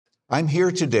I'm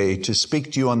here today to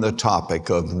speak to you on the topic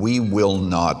of we will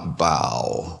not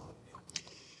bow.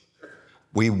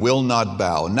 We will not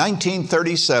bow.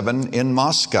 1937 in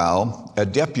Moscow, a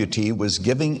deputy was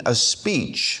giving a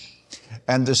speech,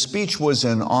 and the speech was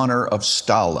in honor of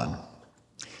Stalin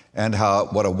and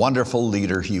what a wonderful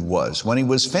leader he was. When he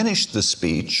was finished the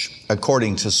speech,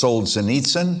 according to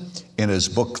Solzhenitsyn in his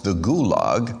book, The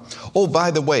Gulag, oh,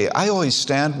 by the way, I always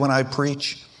stand when I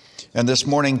preach. And this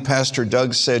morning, Pastor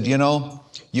Doug said,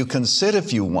 you can sit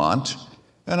if you want.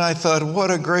 And I thought,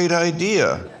 what a great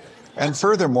idea. And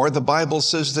furthermore, the Bible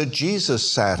says that Jesus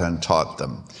sat and taught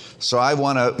them. So I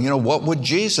want to, what would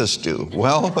Jesus do?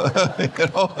 Well,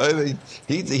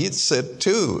 he'd sit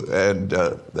too, and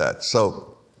that.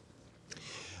 So,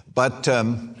 but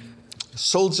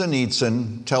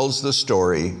Solzhenitsyn tells the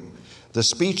story. The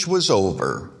speech was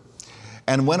over.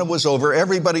 And when it was over,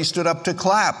 everybody stood up to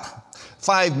clap.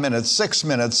 5 minutes, 6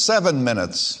 minutes, 7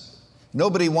 minutes.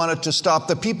 Nobody wanted to stop.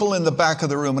 The people in the back of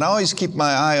the room, and I always keep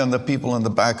my eye on the people in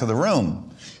the back of the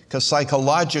room, because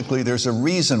psychologically there's a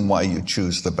reason why you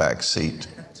choose the back seat.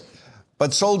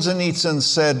 But Solzhenitsyn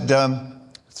said,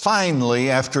 finally,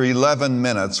 after 11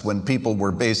 minutes, when people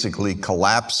were basically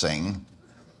collapsing,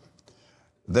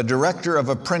 the director of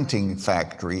a printing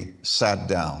factory sat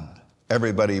down.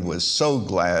 Everybody was so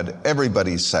glad.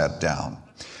 Everybody sat down.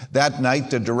 That night,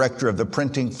 the director of the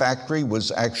printing factory was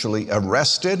actually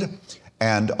arrested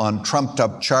and on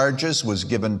trumped-up charges was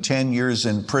given 10 years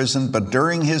in prison. But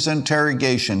during his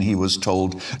interrogation, he was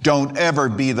told, don't ever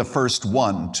be the first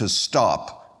one to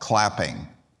stop clapping.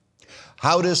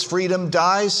 How does freedom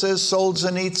die, says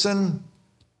Solzhenitsyn?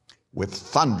 With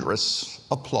thunderous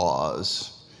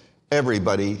applause.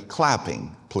 Everybody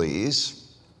clapping,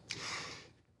 please.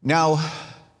 Now,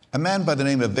 a man by the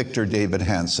name of Victor David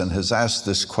Hanson has asked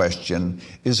this question,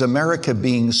 is America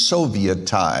being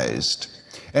Sovietized?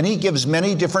 And he gives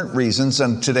many different reasons,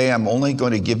 and today I'm only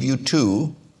going to give you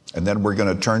two, and then we're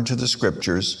going to turn to the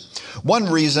scriptures.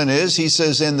 One reason is, he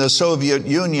says, in the Soviet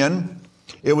Union,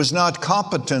 it was not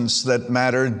competence that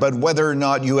mattered, but whether or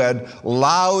not you had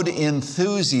loud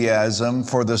enthusiasm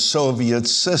for the Soviet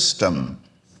system.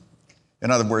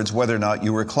 In other words, whether or not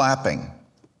you were clapping.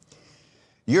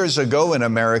 Years ago in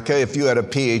America, if you had a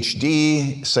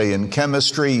PhD, say in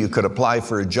chemistry, you could apply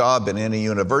for a job in any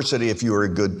university. If you were a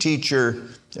good teacher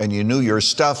and you knew your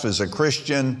stuff as a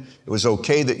Christian, it was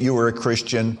okay that you were a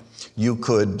Christian, you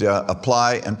could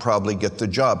apply and probably get the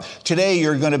job. Today,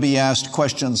 you're going to be asked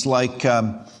questions like,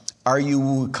 are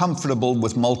you comfortable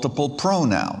with multiple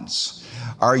pronouns?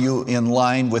 Are you in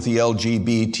line with the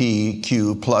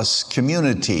LGBTQ plus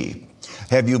community?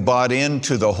 Have you bought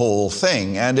into the whole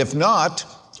thing? And if not,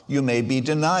 you may be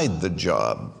denied the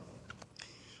job.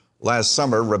 Last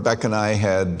summer, Rebecca and I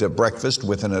had breakfast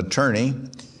with an attorney,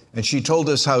 and she told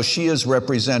us how she is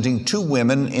representing two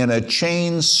women in a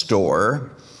chain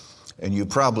store, and you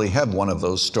probably have one of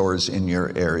those stores in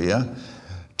your area.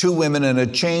 Two women in a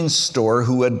chain store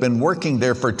who had been working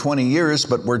there for 20 years,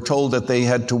 but were told that they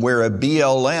had to wear a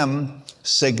BLM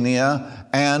signia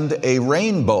and a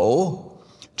rainbow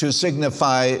to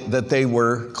signify that they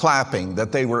were clapping,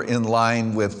 that they were in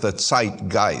line with the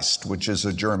Zeitgeist, which is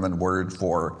a German word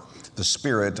for the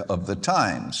spirit of the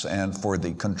times and for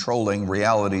the controlling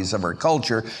realities of our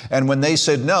culture. And when they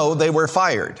said no, they were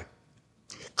fired.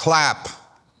 Clap.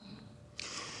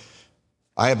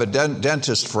 I have a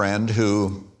dentist friend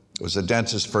who was a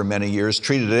dentist for many years,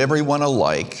 treated everyone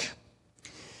alike,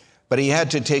 but he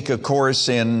had to take a course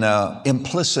in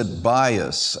implicit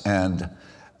bias and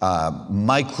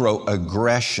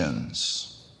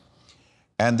microaggressions.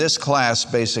 And this class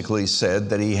basically said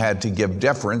that he had to give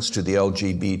deference to the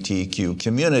LGBTQ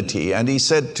community. And he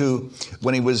said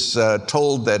when he was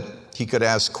told that he could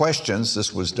ask questions,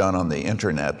 this was done on the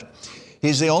internet,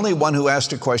 he's the only one who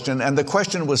asked a question, and the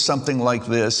question was something like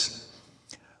this: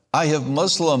 I have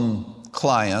Muslim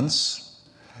clients.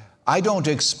 I don't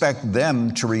expect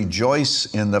them to rejoice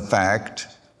in the fact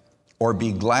or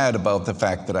be glad about the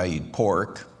fact that I eat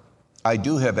pork. I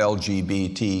do have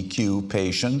LGBTQ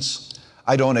patients.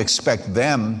 I don't expect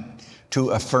them to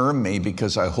affirm me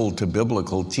because I hold to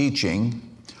biblical teaching.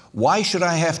 Why should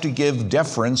I have to give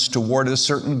deference toward a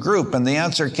certain group? And the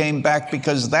answer came back,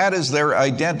 because that is their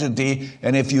identity,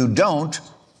 and if you don't,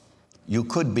 you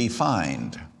could be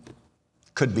fined.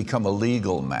 Could become a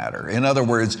legal matter. In other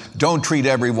words, don't treat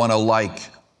everyone alike.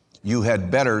 You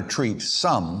had better treat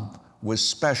some with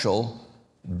special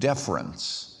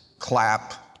deference.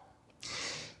 Clap.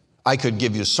 I could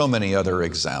give you so many other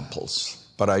examples,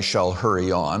 but I shall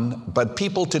hurry on. But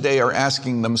people today are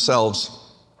asking themselves,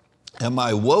 am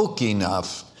I woke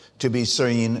enough to be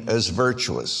seen as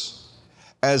virtuous?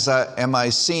 am I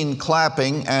seen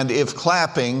clapping, and if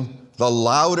clapping, the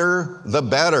louder, the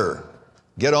better.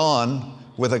 Get on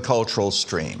with a cultural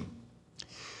stream.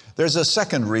 There's a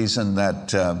second reason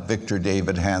that Victor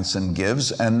David Hanson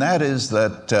gives, and that is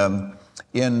that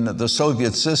in the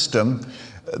Soviet system,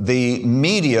 the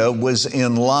media was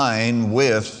in line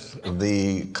with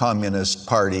the Communist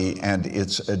Party and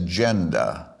its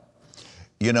agenda.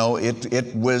 You know,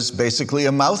 it was basically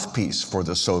a mouthpiece for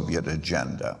the Soviet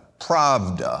agenda.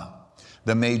 Pravda,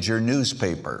 the major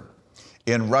newspaper.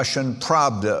 In Russian,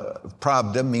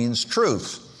 pravda means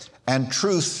truth. And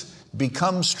truth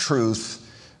becomes truth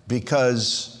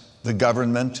because the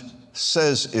government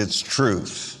says it's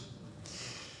truth.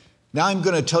 Now I'm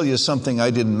going to tell you something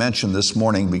I didn't mention this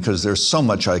morning because there's so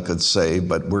much I could say,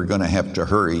 but we're going to have to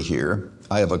hurry here.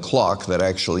 I have a clock that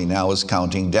actually now is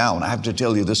counting down. I have to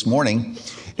tell you, this morning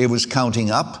it was counting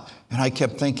up, and I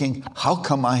kept thinking, how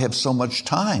come I have so much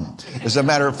time? As a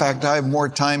matter of fact, I have more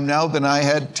time now than I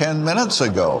had 10 minutes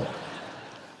ago.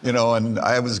 You know, and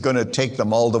I was going to take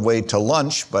them all the way to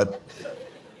lunch, but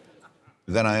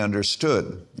then I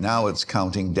understood. Now it's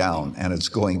counting down, and it's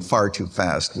going far too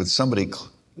fast. Would somebody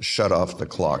shut off the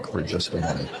clock for just a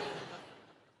minute?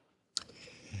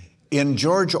 In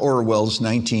George Orwell's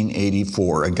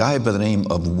 1984, a guy by the name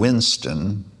of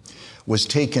Winston was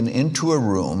taken into a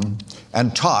room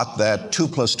and taught that 2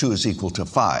 + 2 is equal to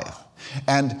 5.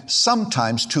 And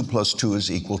sometimes 2 + 2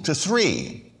 is equal to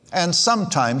 3. And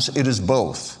sometimes it is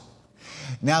both.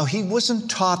 Now, he wasn't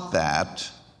taught that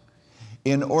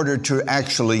in order to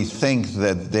actually think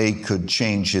that they could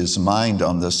change his mind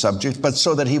on the subject, but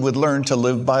so that he would learn to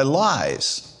live by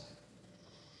lies.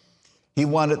 They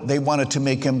wanted to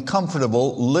make him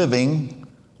comfortable living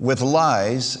with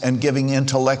lies and giving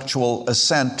intellectual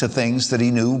assent to things that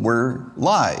he knew were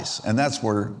lies. And that's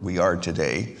where we are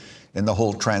today in the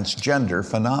whole transgender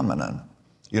phenomenon.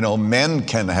 You know, men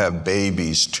can have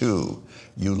babies too.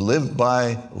 You live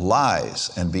by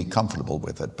lies and be comfortable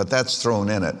with it. But that's thrown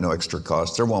in at no extra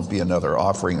cost. There won't be another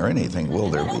offering or anything, will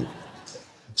there be?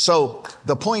 So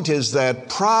the point is that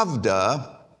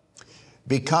Pravda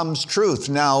becomes truth.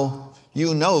 Now,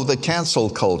 you know the cancel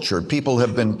culture. People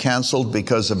have been canceled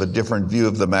because of a different view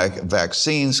of the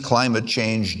vaccines, climate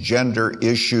change, gender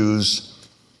issues.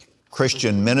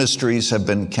 Christian ministries have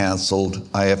been canceled.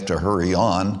 I have to hurry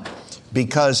on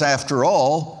because, after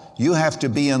all, you have to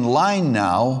be in line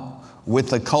now with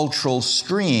the cultural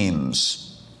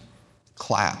streams.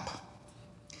 Clap.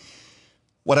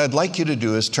 What I'd like you to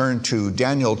do is turn to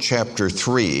Daniel chapter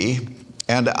 3.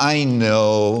 And I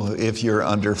know if you're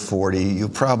under 40, you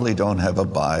probably don't have a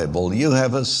Bible. You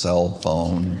have a cell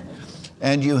phone,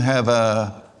 and you have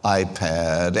an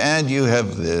iPad, and you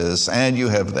have this, and you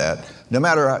have that. No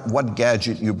matter what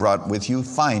gadget you brought with you,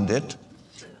 find it.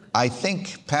 I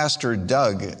think Pastor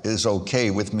Doug is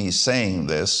okay with me saying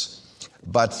this,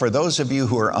 but for those of you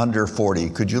who are under 40,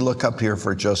 could you look up here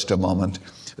for just a moment?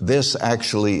 This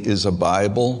actually is a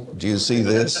Bible. Do you see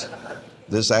this?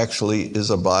 This actually is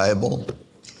a Bible.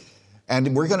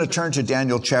 And we're going to turn to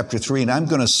Daniel chapter 3, and I'm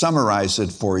going to summarize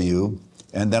it for you,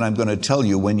 and then I'm going to tell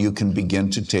you when you can begin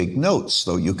to take notes,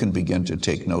 though you can begin to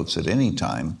take notes at any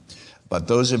time. But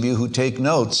those of you who take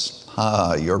notes,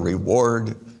 your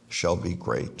reward shall be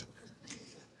great.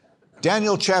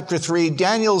 Daniel chapter 3,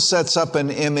 Daniel sets up an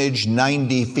image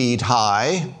 90 feet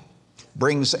high,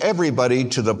 brings everybody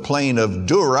to the plain of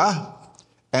Dura,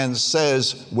 and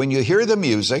says, when you hear the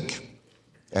music,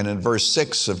 and in verse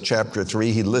 6 of chapter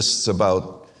 3, he lists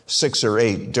about 6 or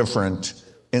 8 different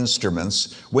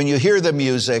instruments. When you hear the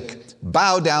music,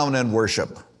 bow down and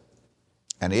worship.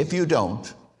 And if you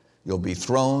don't, you'll be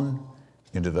thrown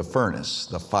into the furnace,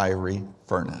 the fiery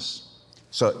furnace.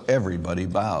 So everybody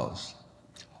bows.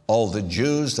 All the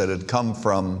Jews that had come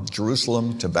from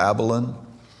Jerusalem to Babylon,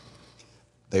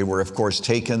 they were, of course,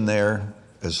 taken there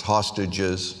as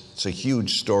hostages. It's a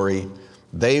huge story.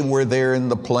 They were there in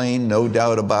the plain, no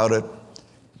doubt about it.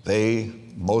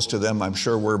 Most of them, I'm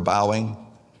sure, were bowing.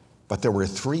 But there were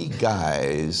 3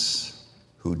 guys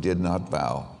who did not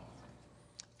bow.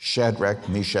 Shadrach,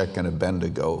 Meshach, and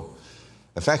Abednego,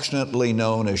 affectionately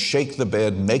known as shake the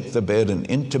bed, make the bed, and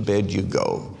into bed you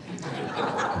go.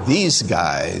 These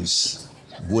guys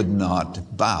would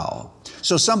not bow.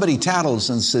 So somebody tattles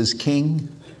and says, King,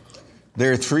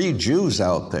 there are 3 Jews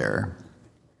out there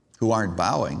who aren't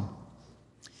bowing.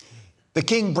 The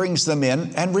king brings them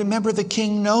in, and remember, the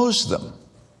king knows them.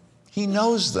 He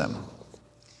knows them.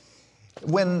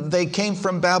 When they came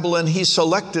from Babylon, he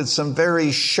selected some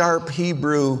very sharp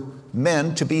Hebrew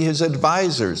men to be his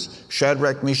advisors,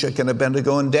 Shadrach, Meshach, and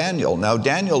Abednego, and Daniel. Now,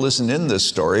 Daniel isn't in this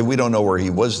story. We don't know where he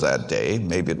was that day.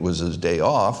 Maybe it was his day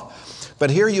off. But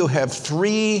here you have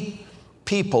three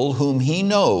people whom he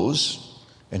knows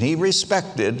and he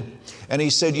respected. And he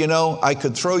said, you know, I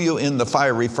could throw you in the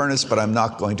fiery furnace, but I'm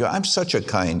not going to. I'm such a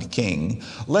kind king.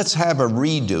 Let's have a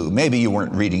redo. Maybe you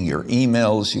weren't reading your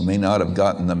emails. You may not have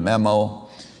gotten the memo.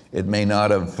 It may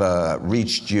not have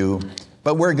reached you.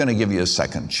 But we're going to give you a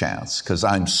second chance because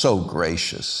I'm so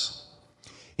gracious.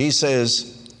 He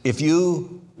says, if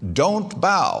you don't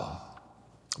bow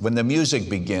when the music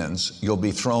begins, you'll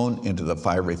be thrown into the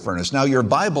fiery furnace. Now, your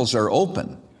Bibles are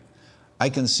open. I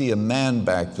can see a man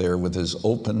back there with his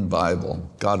open Bible.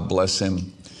 God bless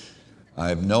him. I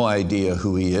have no idea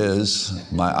who he is.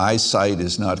 My eyesight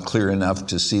is not clear enough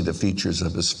to see the features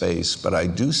of his face, but I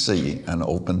do see an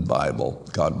open Bible.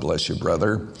 God bless you,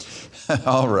 brother.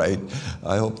 All right.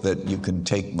 I hope that you can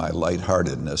take my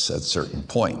lightheartedness at certain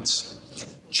points.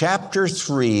 Chapter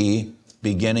 3,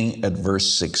 beginning at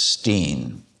verse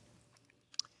 16.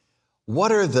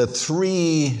 What are the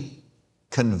three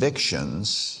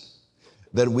convictions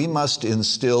that we must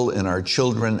instill in our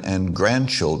children and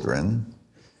grandchildren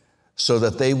so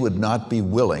that they would not be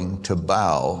willing to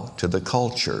bow to the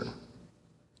culture?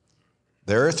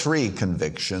 There are three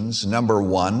convictions. Number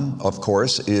one, of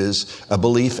course, is a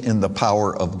belief in the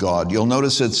power of God. You'll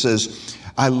notice it says,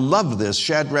 I love this.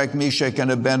 Shadrach, Meshach,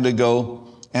 and Abednego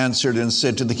answered and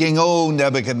said to the king, "Oh,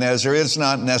 Nebuchadnezzar, it's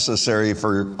not necessary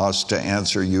for us to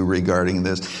answer you regarding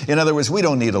this." In other words, we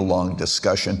don't need a long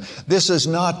discussion. This is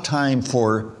not time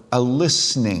for a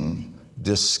listening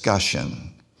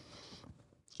discussion.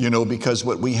 You know, because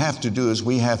what we have to do is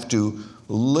we have to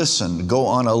listen, go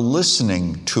on a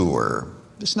listening tour.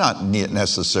 It's not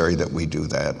necessary that we do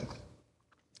that.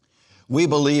 We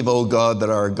believe, O God, that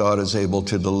our God is able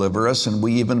to deliver us, and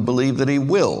we even believe that he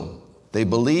will. They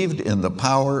believed in the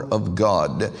power of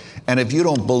God. And if you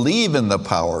don't believe in the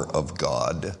power of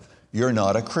God, you're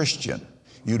not a Christian.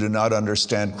 You do not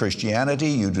understand Christianity.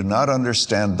 You do not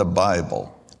understand the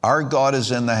Bible. Our God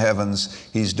is in the heavens.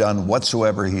 He's done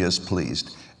whatsoever he is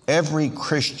pleased. Every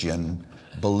Christian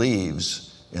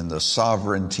believes in the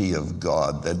sovereignty of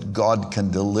God, that God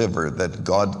can deliver, that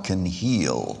God can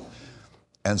heal.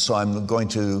 And so I'm going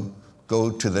to go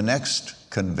to the next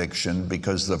conviction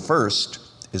because the first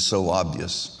is so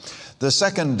obvious. The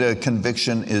second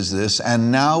conviction is this,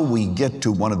 and now we get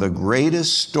to one of the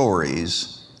greatest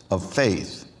stories of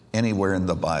faith anywhere in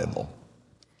the Bible.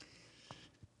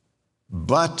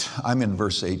 But, I'm in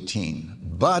verse 18,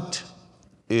 but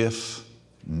if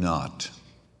not.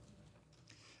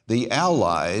 The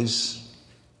Allies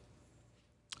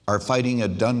are fighting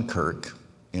at Dunkirk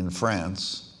in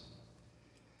France,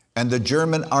 and the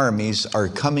German armies are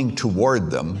coming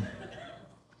toward them.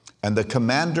 And the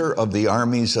commander of the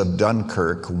armies of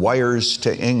Dunkirk wires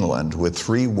to England with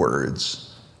 3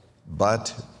 words,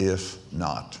 but if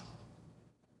not.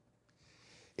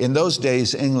 In those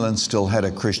days, England still had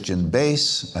a Christian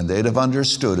base, and they'd have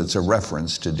understood it's a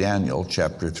reference to Daniel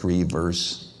chapter 3,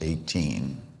 verse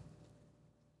 18.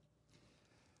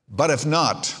 But if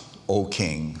not, O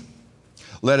king,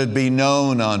 let it be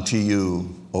known unto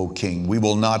you, O king, we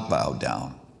will not bow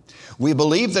down. We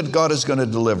believe that God is going to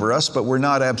deliver us, but we're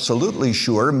not absolutely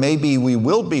sure. Maybe we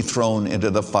will be thrown into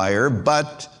the fire,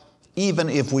 but even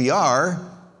if we are,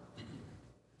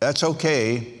 that's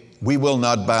okay. We will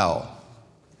not bow.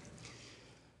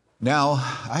 Now,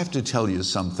 I have to tell you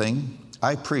something.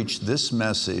 I preached this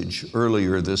message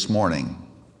earlier this morning.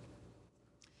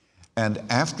 And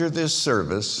after this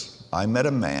service, I met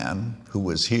a man who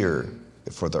was here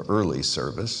for the early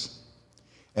service.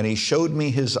 And he showed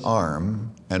me his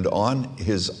arm, and on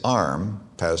his arm,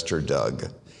 Pastor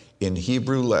Doug, in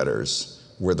Hebrew letters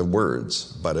were the words,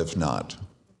 but if not.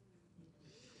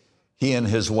 He and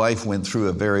his wife went through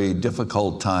a very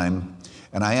difficult time,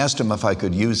 and I asked him if I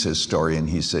could use his story, and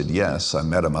he said yes. I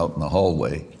met him out in the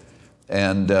hallway.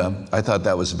 And I thought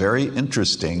that was very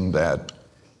interesting that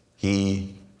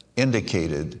he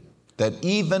indicated that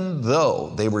even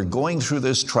though they were going through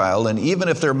this trial, and even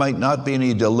if there might not be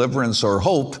any deliverance or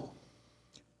hope,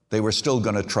 they were still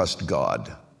going to trust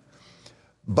God.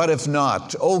 But if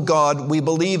not, oh God, we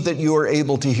believe that you are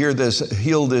able to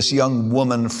heal this young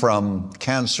woman from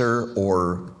cancer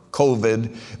or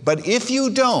COVID. But if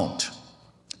you don't,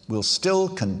 we'll still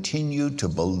continue to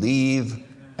believe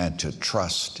and to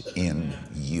trust in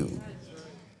you.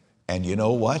 And you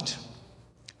know what?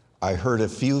 I heard a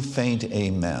few faint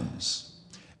amens.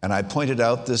 And I pointed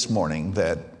out this morning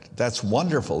that that's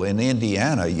wonderful. In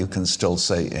Indiana, you can still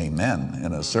say amen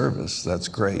in a service. That's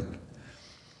great.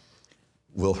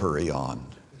 We'll hurry on.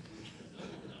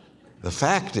 The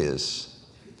fact is,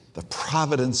 the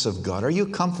providence of God. Are you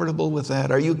comfortable with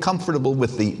that? Are you comfortable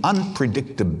with the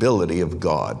unpredictability of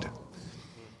God?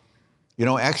 You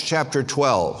know, Acts chapter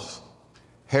 12,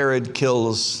 Herod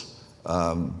kills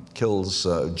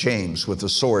James with a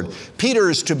sword. Peter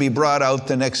is to be brought out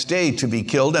the next day to be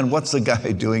killed, and what's the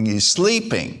guy doing? He's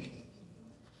sleeping.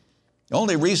 The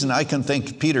only reason I can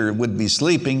think Peter would be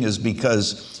sleeping is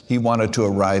because he wanted to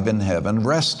arrive in heaven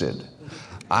rested.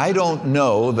 I don't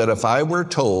know that if I were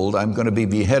told I'm going to be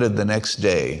beheaded the next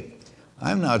day,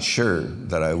 I'm not sure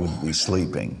that I would be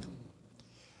sleeping.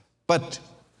 But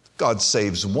God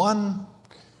saves one,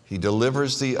 He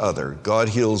delivers the other. God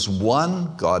heals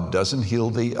one, God doesn't heal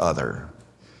the other.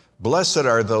 Blessed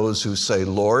are those who say,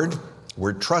 Lord,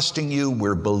 we're trusting you,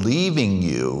 we're believing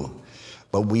you,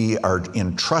 but we are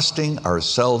entrusting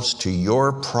ourselves to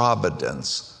your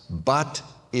providence. But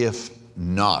if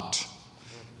not,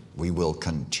 we will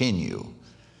continue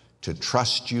to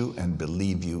trust you and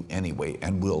believe you anyway,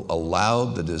 and we'll allow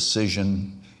the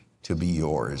decision to be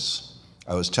yours.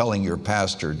 I was telling your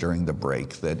pastor during the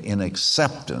break that in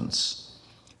acceptance,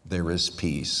 there is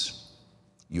peace.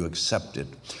 You accept it.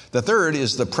 The third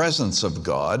is the presence of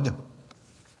God.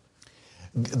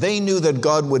 They knew that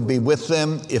God would be with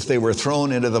them if they were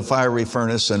thrown into the fiery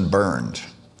furnace and burned.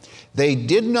 They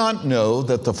did not know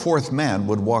that the fourth man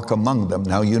would walk among them.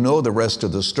 Now, you know the rest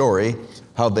of the story,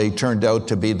 how they turned out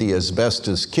to be the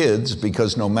asbestos kids,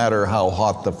 because no matter how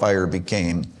hot the fire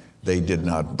became, they did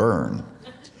not burn.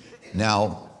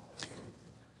 Now,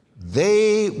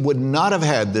 they would not have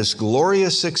had this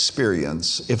glorious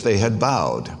experience if they had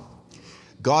bowed.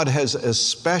 God has a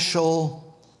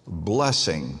special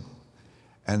blessing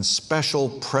and special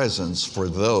presence for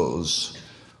those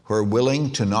who are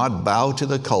willing to not bow to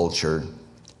the culture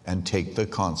and take the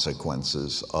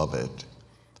consequences of it.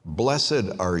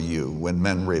 Blessed are you when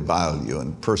men revile you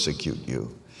and persecute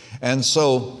you. And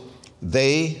so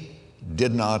they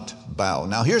did not bow.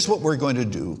 Now here's what we're going to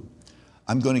do.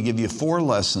 I'm going to give you four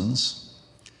lessons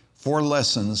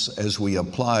as we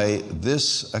apply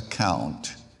this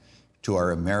account to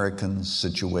our American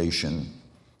situation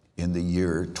in the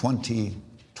year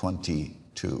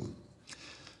 2022.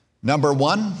 Number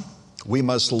one, we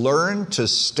must learn to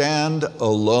stand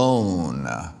alone.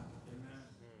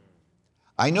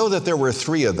 I know that there were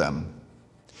three of them,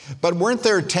 but weren't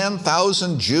there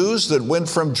 10,000 Jews that went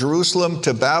from Jerusalem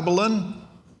to Babylon?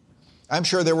 I'm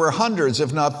sure there were hundreds,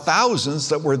 if not thousands,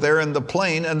 that were there in the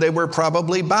plain, and they were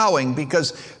probably bowing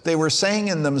because they were saying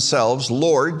in themselves,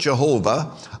 Lord,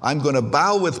 Jehovah, I'm going to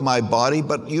bow with my body,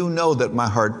 but you know that my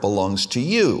heart belongs to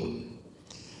you.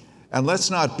 And let's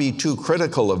not be too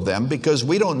critical of them, because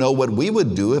we don't know what we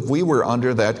would do if we were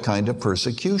under that kind of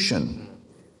persecution.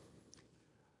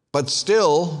 But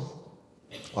still,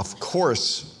 of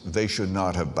course, they should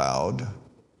not have bowed.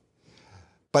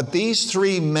 But these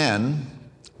three men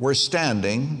were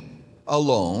standing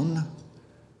alone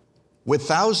with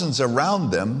thousands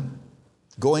around them,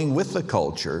 going with the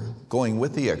culture, going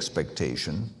with the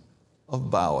expectation of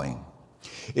bowing.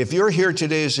 If you're here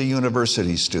today as a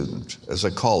university student, as a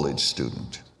college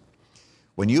student,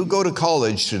 when you go to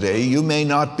college today, you may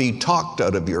not be talked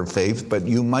out of your faith, but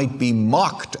you might be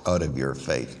mocked out of your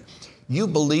faith. You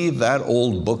believe that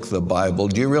old book, the Bible.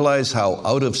 Do you realize how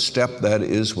out of step that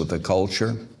is with the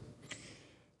culture?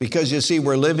 Because you see,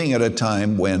 we're living at a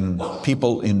time when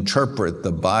people interpret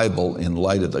the Bible in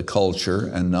light of the culture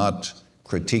and not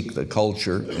critique the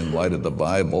culture in light of the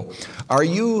Bible. Are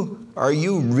you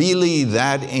really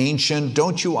that ancient?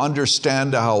 Don't you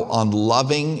understand how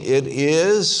unloving it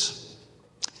is?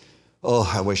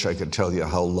 Oh, I wish I could tell you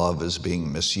how love is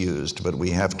being misused, but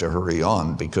we have to hurry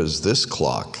on because this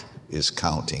clock is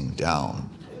counting down.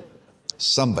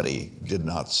 Somebody did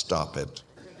not stop it.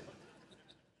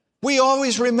 We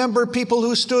always remember people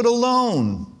who stood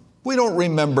alone. We don't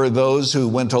remember those who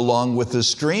went along with the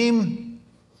stream.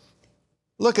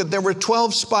 Look, there were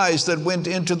 12 spies that went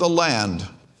into the land,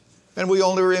 and we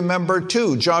only remember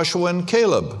 2, Joshua and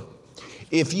Caleb.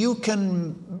 If you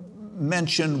can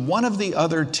mention one of the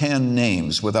other 10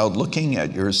 names without looking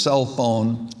at your cell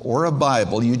phone or a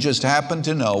Bible, you just happen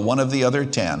to know one of the other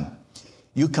 10,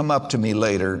 you come up to me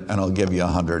later and I'll give you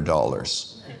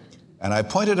 $100. And I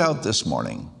pointed out this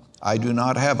morning, I do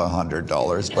not have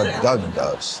 $100, but Doug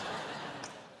does.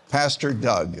 Pastor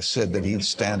Doug said that he'd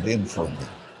stand in for me.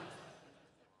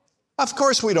 Of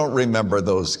course we don't remember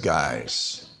those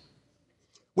guys.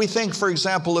 We think, for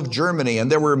example, of Germany,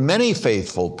 and there were many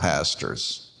faithful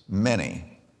pastors,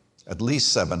 many, at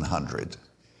least 700.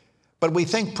 But we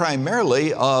think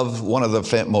primarily of one of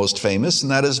the most famous, and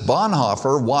that is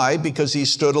Bonhoeffer. Why? Because he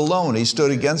stood alone. He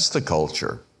stood against the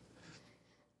culture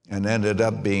and ended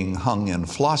up being hung in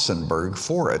Flossenburg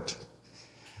for it.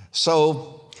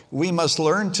 So we must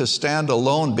learn to stand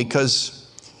alone,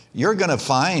 because you're going to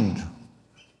find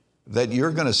that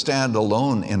you're going to stand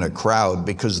alone in a crowd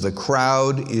because the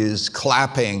crowd is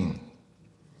clapping.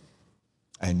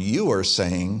 And you are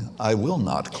saying, I will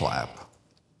not clap.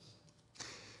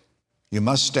 You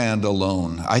must stand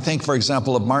alone. I think, for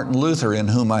example, of Martin Luther, in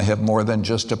whom I have more than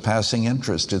just a passing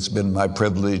interest. It's been my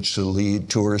privilege to lead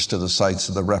tours to the sites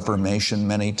of the Reformation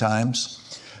many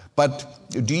times. But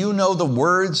do you know the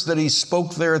words that he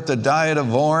spoke there at the Diet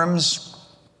of Worms?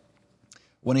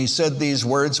 When he said these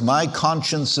words, my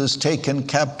conscience is taken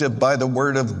captive by the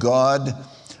word of God.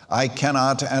 I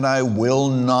cannot and I will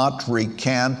not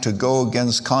recant. To go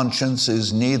against conscience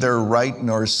is neither right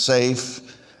nor safe.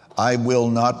 I will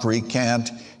not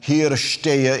recant. Hier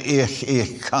stehe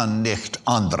ich kann nicht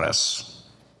anderes.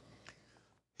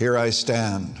 Here I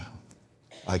stand.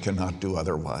 I cannot do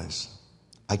otherwise.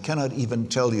 I cannot even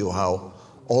tell you how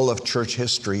all of church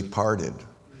history parted.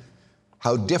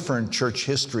 How different church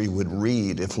history would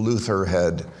read if Luther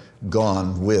had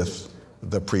gone with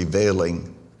the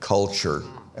prevailing culture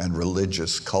and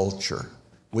religious culture.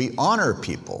 We honor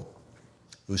people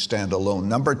who stand alone.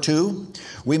 Number two,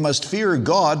 we must fear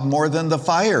God more than the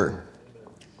fire.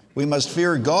 We must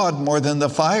fear God more than the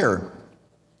fire.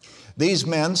 These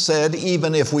men said,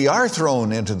 even if we are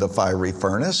thrown into the fiery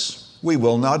furnace, we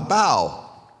will not bow.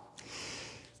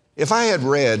 If I had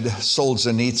read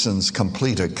Solzhenitsyn's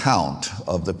complete account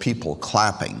of the people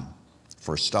clapping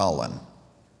for Stalin,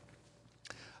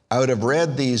 I would have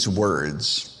read these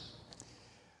words,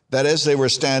 that as they were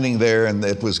standing there and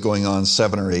it was going on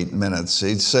 7 or 8 minutes,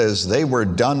 it says they were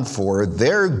done for,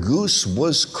 their goose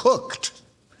was cooked.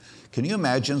 Can you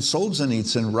imagine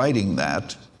Solzhenitsyn writing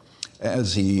that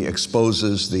as he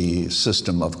exposes the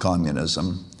system of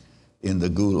communism in the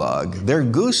Gulag? Their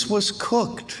goose was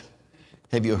cooked.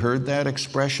 Have you heard that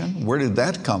expression? Where did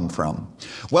that come from?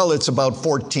 Well, it's about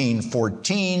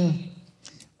 1414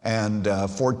 and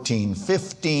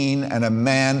 1415, and a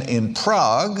man in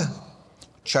Prague,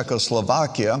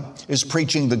 Czechoslovakia, is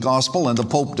preaching the gospel, and the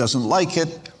Pope doesn't like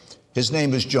it. His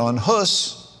name is John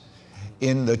Hus.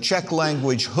 In the Czech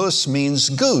language, Hus means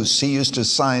goose. He used to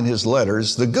sign his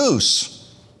letters, the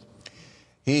goose.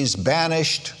 He's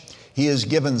banished. He is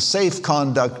given safe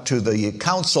conduct to the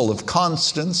Council of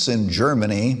Constance in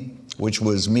Germany, which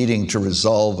was meeting to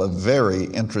resolve a very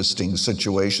interesting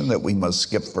situation that we must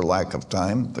skip for lack of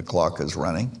time. The clock is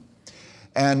running.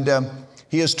 And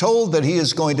he is told that he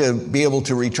is going to be able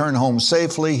to return home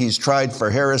safely. He's tried for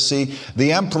heresy.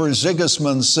 The Emperor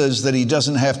Sigismund says that he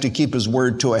doesn't have to keep his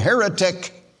word to a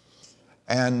heretic.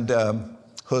 And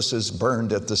Hus is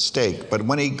burned at the stake. But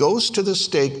when he goes to the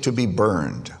stake to be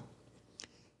burned,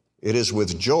 it is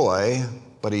with joy,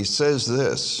 but he says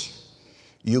this,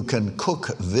 you can cook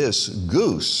this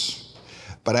goose,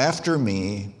 but after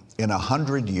me, in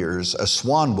 100 years, a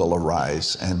swan will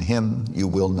arise, and him you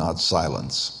will not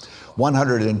silence.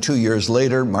 102 years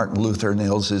later, Martin Luther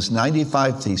nails his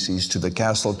 95 Theses to the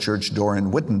Castle Church door in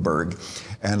Wittenberg,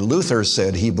 and Luther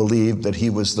said he believed that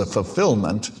he was the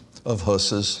fulfillment of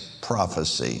Hus's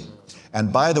prophecy.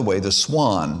 And by the way, the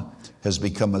swan has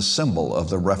become a symbol of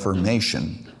the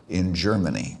Reformation in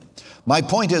Germany. My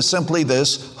point is simply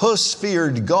this, Hus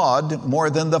feared God more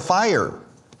than the fire.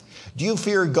 Do you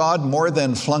fear God more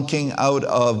than flunking out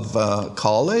of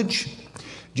college?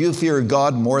 Do you fear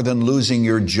God more than losing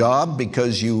your job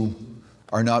because you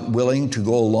are not willing to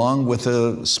go along with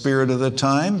the spirit of the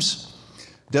times?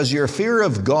 Does your fear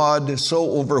of God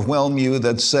so overwhelm you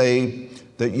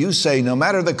that you say, no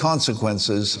matter the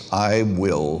consequences, I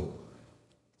will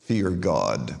fear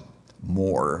God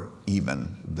more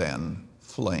even than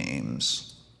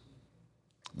flames?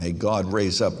 May God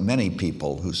raise up many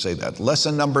people who say that.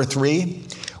 Lesson number 3,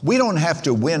 we don't have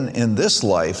to win in this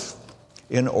life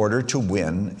in order to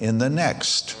win in the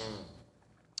next.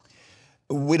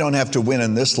 We don't have to win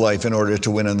in this life in order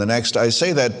to win in the next. I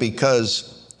say that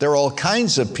because there are all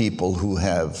kinds of people who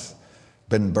have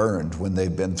been burned when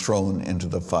they've been thrown into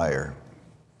the fire.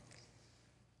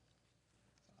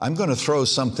 I'm going to throw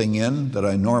something in that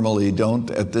I normally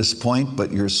don't at this point,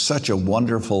 but you're such a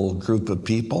wonderful group of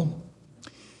people.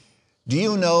 Do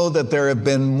you know that there have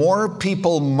been more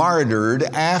people martyred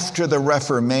after the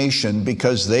Reformation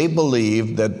because they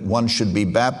believed that one should be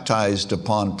baptized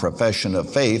upon profession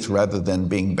of faith rather than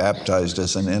being baptized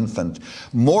as an infant?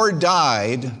 More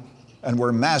died and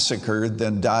were massacred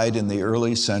than died in the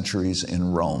early centuries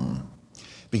in Rome.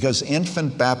 Because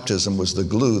infant baptism was the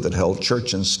glue that held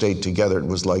church and state together. It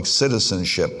was like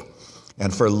citizenship.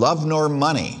 And for love nor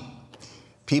money,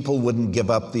 people wouldn't give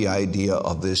up the idea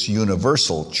of this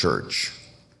universal church.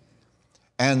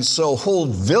 And so whole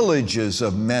villages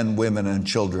of men, women, and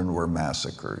children were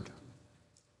massacred.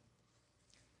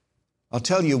 I'll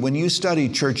tell you, when you study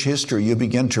church history, you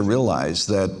begin to realize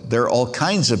that there are all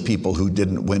kinds of people who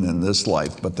didn't win in this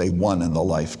life, but they won in the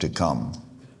life to come.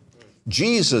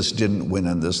 Jesus didn't win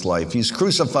in this life. He's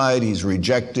crucified, he's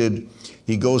rejected,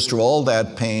 he goes through all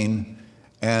that pain,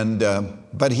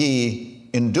 but he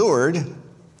endured,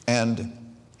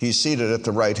 and he's seated at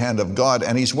the right hand of God,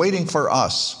 and he's waiting for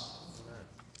us.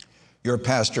 Your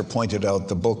pastor pointed out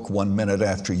the book 1 Minute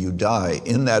After You Die.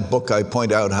 In that book, I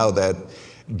point out how that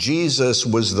Jesus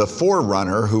was the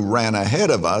forerunner who ran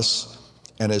ahead of us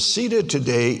and is seated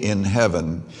today in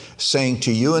heaven, saying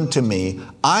to you and to me,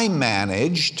 I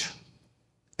managed,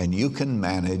 and you can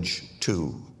manage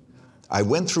too. I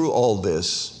went through all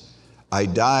this. I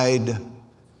died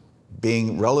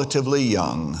being relatively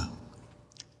young,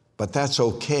 but that's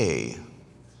okay.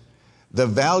 The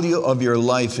value of your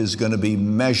life is going to be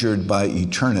measured by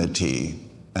eternity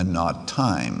and not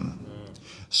time.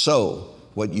 So,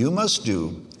 what you must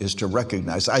do is to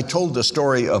recognize. I told the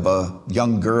story of a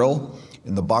young girl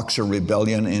in the Boxer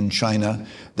Rebellion in China.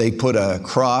 They put a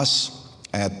cross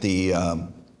at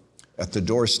the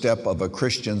doorstep of a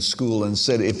Christian school and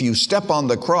said, if you step on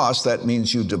the cross, that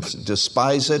means you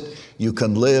despise it, you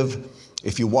can live.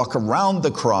 If you walk around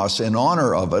the cross in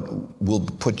honor of it, we'll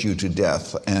put you to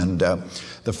death. And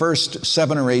the first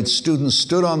 7 or 8 students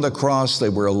stood on the cross. They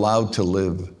were allowed to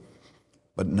live.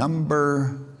 But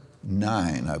number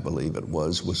 9, I believe it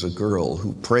was a girl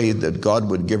who prayed that God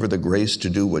would give her the grace to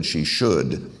do what she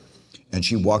should. And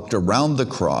she walked around the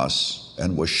cross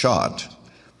and was shot.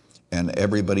 And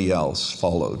everybody else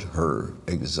followed her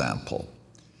example.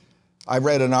 I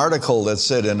read an article that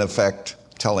said, in effect,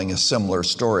 telling a similar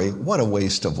story, what a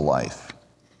waste of life.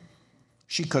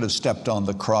 She could have stepped on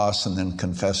the cross and then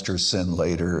confessed her sin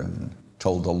later and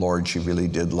told the Lord she really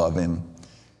did love him.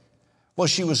 Well,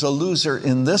 she was a loser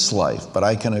in this life, but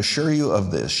I can assure you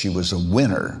of this, she was a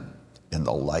winner in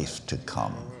the life to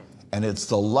come. And it's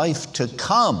the life to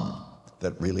come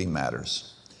that really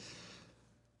matters.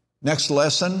 Next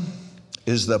lesson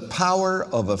is the power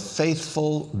of a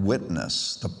faithful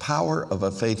witness. The power of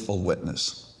a faithful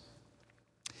witness.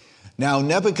 Now,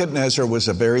 Nebuchadnezzar was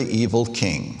a very evil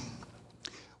king.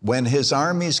 When his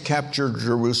armies captured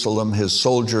Jerusalem, his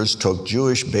soldiers took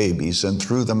Jewish babies and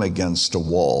threw them against a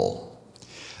wall.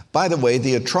 By the way,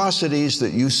 the atrocities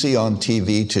that you see on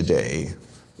TV today,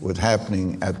 with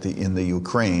happening in the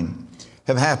Ukraine,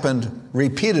 have happened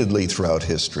repeatedly throughout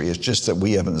history. It's just that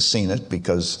we haven't seen it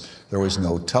because there was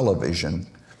no television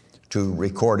to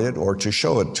record it or to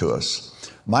show it to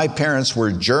us. My parents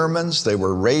were Germans. They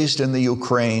were raised in the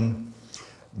Ukraine.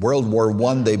 World War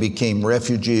I, they became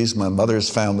refugees. My mother's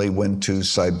family went to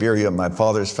Siberia. My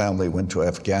father's family went to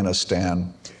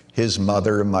Afghanistan. His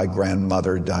mother, my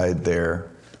grandmother, died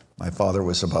there. My father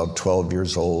was about 12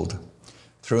 years old,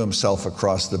 threw himself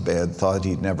across the bed, thought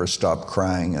he'd never stop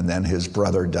crying, and then his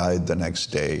brother died the next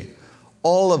day.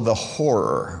 All of the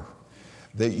horror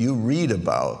that you read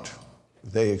about,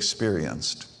 they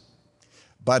experienced.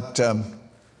 But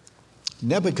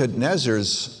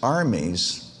Nebuchadnezzar's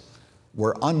armies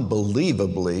were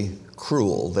unbelievably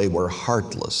cruel. They were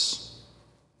heartless.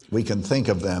 We can think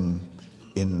of them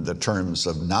in the terms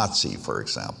of Nazi, for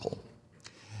example.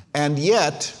 And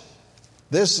yet,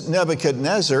 this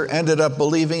Nebuchadnezzar ended up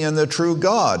believing in the true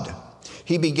God.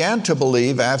 He began to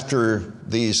believe after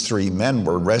these 3 men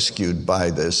were rescued by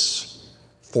this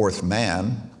 4th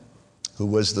man, who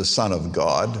was the Son of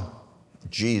God,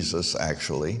 Jesus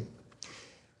actually.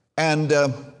 And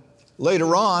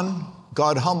later on,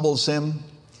 God humbles him.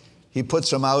 He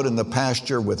puts him out in the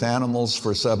pasture with animals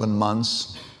for 7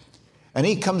 months. And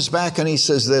he comes back and he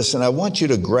says this, and I want you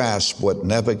to grasp what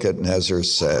Nebuchadnezzar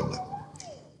said,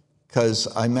 because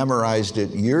I memorized it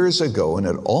years ago and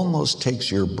it almost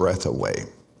takes your breath away.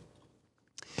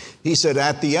 He said,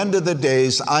 at the end of the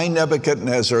days, I,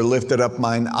 Nebuchadnezzar, lifted up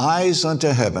mine eyes unto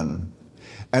heaven,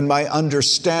 and my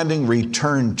understanding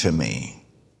returned to me.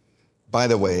 By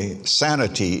the way,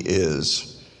 sanity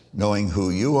is knowing who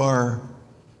you are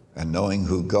and knowing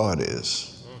who God is.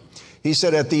 He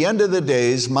said, at the end of the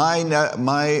days,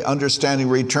 my understanding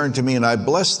returned to me, and I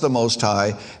blessed the Most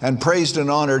High and praised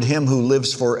and honored him who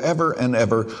lives forever and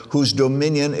ever, whose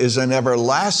dominion is an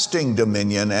everlasting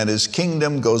dominion, and his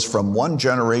kingdom goes from one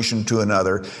generation to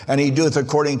another. And he doeth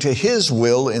according to his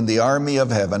will in the army of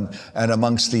heaven and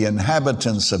amongst the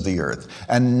inhabitants of the earth.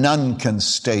 And none can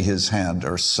stay his hand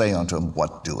or say unto him,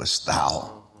 what doest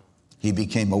thou? He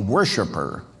became a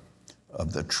worshiper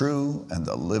of the true and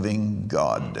the living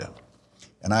God.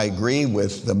 And I agree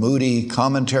with the Moody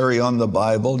commentary on the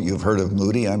Bible. You've heard of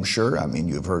Moody, I'm sure. I mean,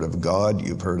 you've heard of God,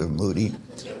 you've heard of Moody.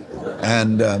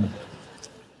 And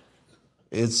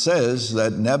It says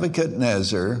that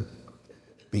Nebuchadnezzar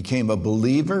became a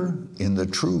believer in the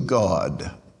true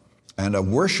God and a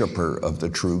worshiper of the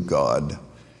true God.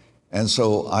 And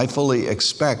so I fully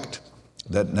expect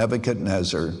that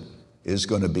Nebuchadnezzar is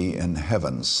going to be in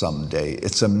heaven someday.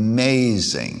 It's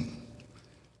amazing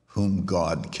whom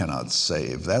God cannot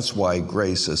save. That's why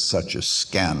grace is such a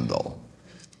scandal.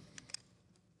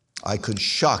 I could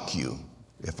shock you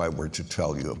if I were to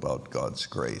tell you about God's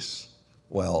grace.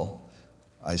 Well,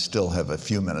 I still have a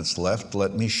few minutes left.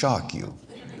 Let me shock you.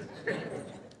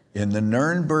 In the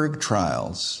Nuremberg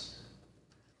trials,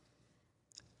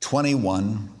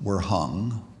 21 were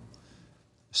hung,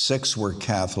 6 were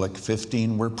Catholic,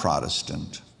 15 were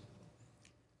Protestant.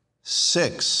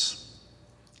 6,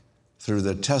 through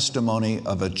the testimony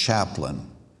of a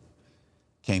chaplain,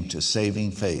 came to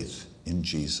saving faith in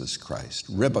Jesus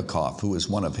Christ. Ribicoff, who was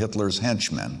one of Hitler's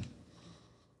henchmen,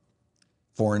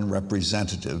 foreign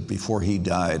representative, before he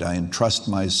died, I entrust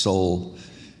my soul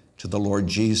to the Lord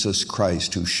Jesus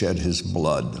Christ, who shed his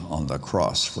blood on the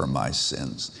cross for my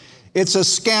sins. It's a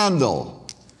scandal,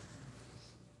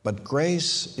 but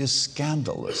grace is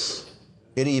scandalous.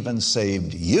 It even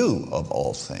saved you of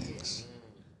all things.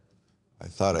 I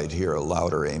thought I'd hear a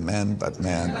louder amen, but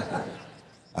man,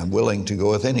 I'm willing to go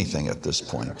with anything at this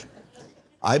point.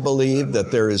 I believe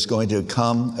that there is going to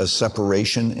come a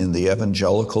separation in the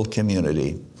evangelical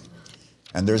community.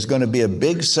 And there's going to be a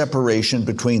big separation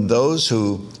between those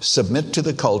who submit to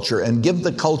the culture and give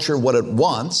the culture what it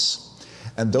wants,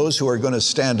 and those who are going to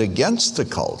stand against the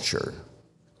culture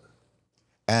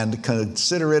and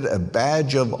consider it a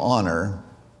badge of honor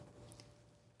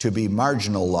to be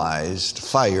marginalized,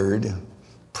 fired,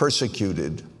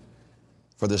 persecuted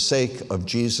for the sake of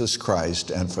Jesus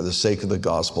Christ and for the sake of the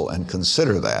gospel, and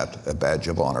consider that a badge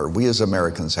of honor. We as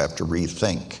Americans have to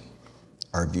rethink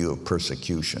our view of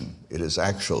persecution. It is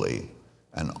actually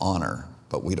an honor,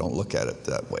 but we don't look at it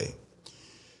that way.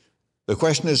 The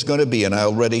question is going to be, and I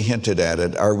already hinted at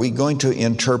it, are we going to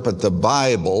interpret the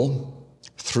Bible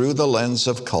through the lens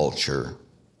of culture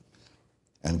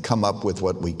and come up with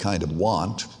what we kind of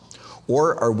want,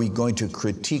 or are we going to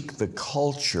critique the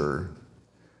culture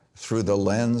through the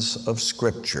lens of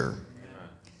Scripture?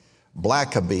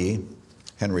 Blackaby,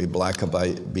 Henry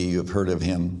Blackaby, you've heard of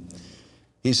him.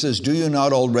 He says, do you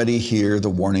not already hear the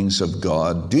warnings of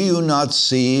God? Do you not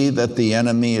see that the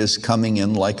enemy is coming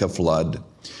in like a flood?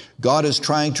 God is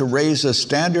trying to raise a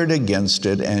standard against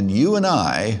it, and you and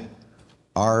I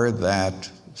are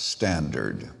that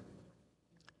standard.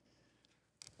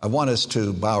 I want us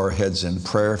to bow our heads in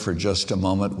prayer for just a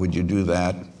moment. Would you do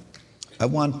that? I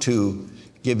want to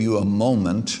give you a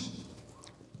moment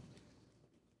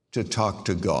to talk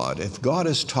to God. If God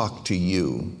has talked to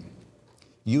you,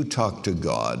 you talk to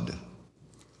God,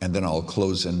 and then I'll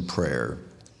close in prayer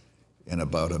in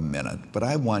about a minute. But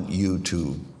I want you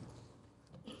to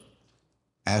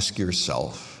ask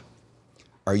yourself,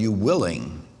 are you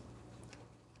willing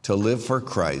to live for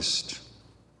Christ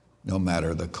no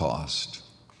matter the cost,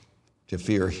 to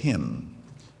fear him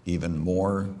even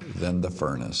more than the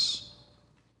furnace?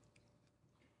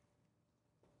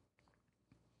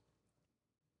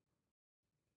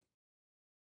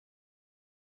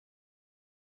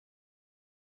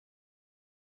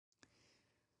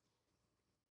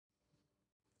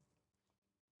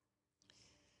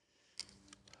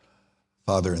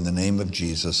 Father, in the name of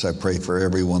Jesus, I pray for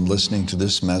everyone listening to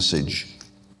this message,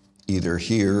 either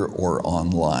here or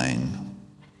online.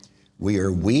 We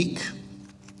are weak.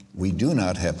 We do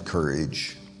not have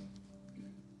courage.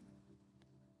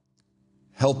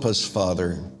 Help us,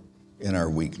 Father, in our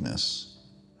weakness.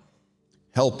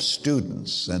 Help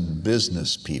students and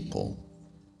business people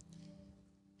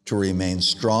to remain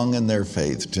strong in their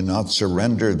faith, to not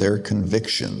surrender their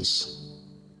convictions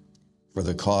for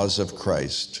the cause of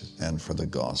Christ and for the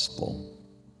gospel.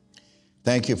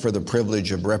 Thank you for the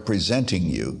privilege of representing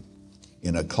you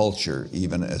in a culture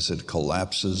even as it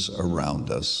collapses around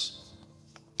us.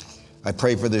 I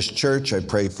pray for this church. I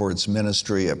pray for its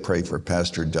ministry. I pray for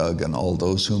Pastor Doug and all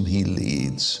those whom he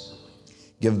leads.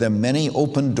 Give them many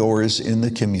open doors in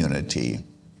the community.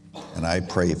 And I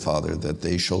pray, Father, that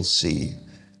they shall see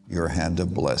your hand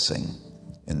of blessing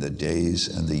in the days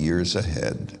and the years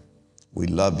ahead. We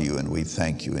love you and we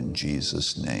thank you in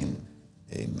Jesus' name.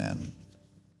 Amen.